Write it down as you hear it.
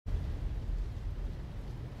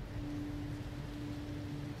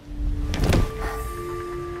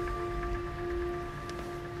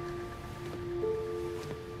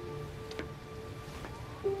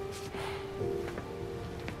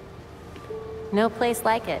No place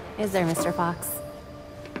like it, is there, Mr. Fox?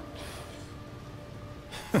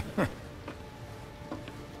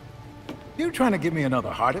 You trying to give me another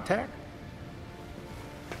heart attack?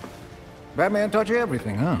 Batman taught you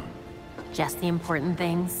everything, huh? Just the important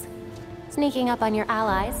things. Sneaking up on your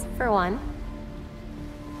allies, for one.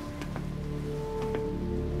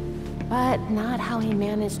 But not how he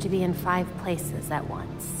managed to be in 5 places at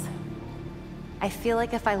once. I feel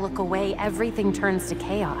like if I look away, everything turns to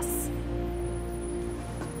chaos.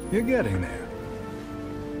 You're getting there.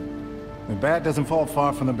 The bat doesn't fall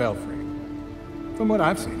far from the belfry. From what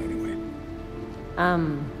I've seen, anyway.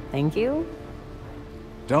 Thank you?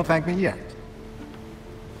 Don't thank me yet.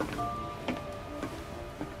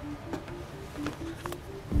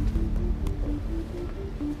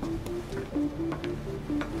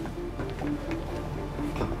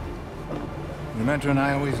 The Mentor and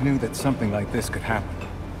I always knew that something like this could happen.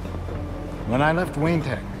 When I left Wayne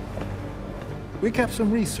Tech, we kept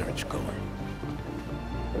some research going.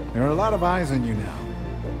 There are a lot of eyes on you now,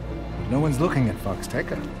 but no one's looking at Fox Tech.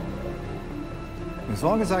 As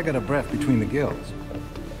long as I got a breath between the gills,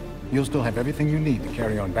 you'll still have everything you need to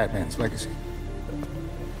carry on Batman's legacy.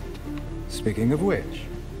 Speaking of which...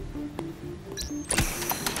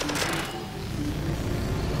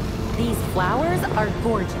 These flowers are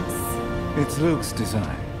gorgeous. It's Luke's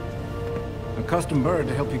design. A custom bird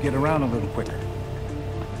to help you get around a little quicker.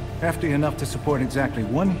 Hefty enough to support exactly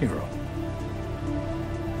 1 hero.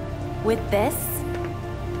 With this,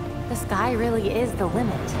 the sky really is the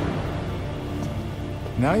limit.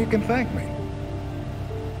 Now you can thank me.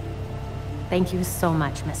 Thank you so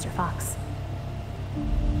much, Mr. Fox.